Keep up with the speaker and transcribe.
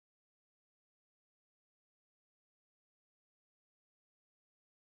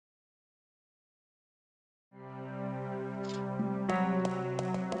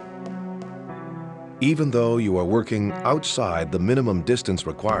Even though you are working outside the minimum distance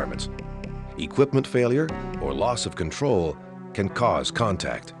requirements, equipment failure or loss of control can cause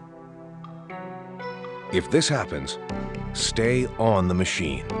contact. If this happens, stay on the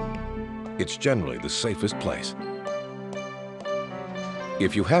machine. It's generally the safest place.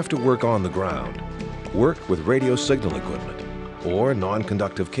 If you have to work on the ground, work with radio signal equipment or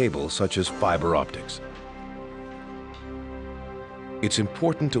non-conductive cables such as fiber optics. It's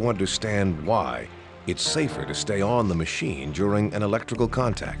important to understand why it's safer to stay on the machine during an electrical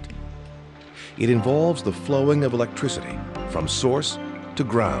contact. It involves the flowing of electricity from source to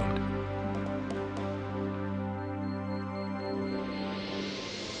ground.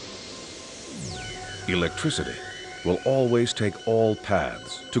 Electricity will always take all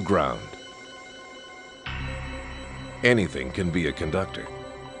paths to ground. Anything can be a conductor.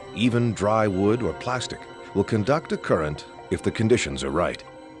 Even dry wood or plastic will conduct a current if the conditions are right.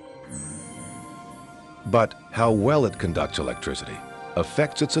 But how well it conducts electricity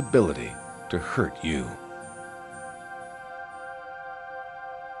affects its ability to hurt you.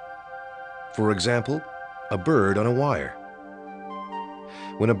 For example, a bird on a wire.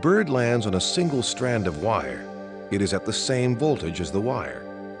 When a bird lands on a single strand of wire, it is at the same voltage as the wire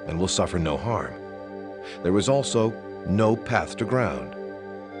and will suffer no harm. There is also no path to ground.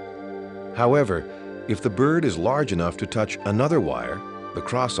 However, if the bird is large enough to touch another wire, the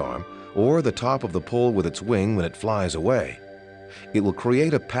crossarm, or the top of the pole with its wing when it flies away, it will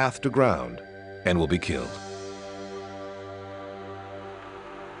create a path to ground and will be killed.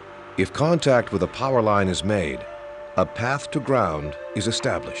 If contact with a power line is made, a path to ground is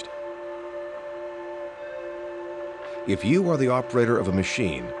established. If you are the operator of a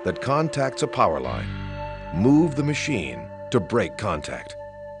machine that contacts a power line, move the machine to break contact.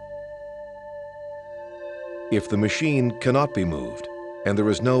 If the machine cannot be moved and there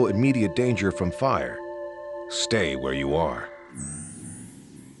is no immediate danger from fire, stay where you are.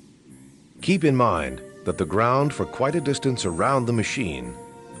 Keep in mind that the ground for quite a distance around the machine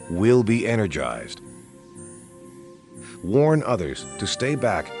will be energized. Warn others to stay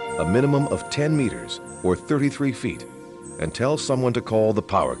back a minimum of 10 meters or 33 feet and tell someone to call the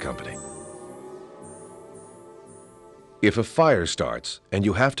power company. If a fire starts and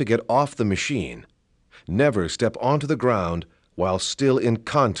you have to get off the machine, never step onto the ground while still in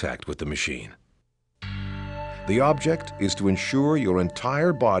contact with the machine. The object is to ensure your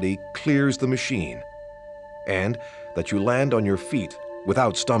entire body clears the machine and that you land on your feet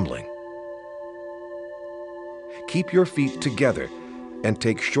without stumbling. Keep your feet together and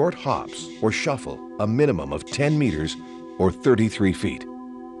take short hops or shuffle a minimum of 10 meters or 33 feet.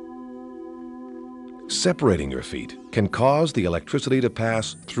 Separating your feet can cause the electricity to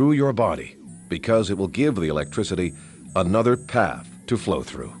pass through your body because it will give the electricity another path to flow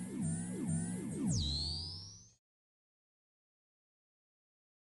through.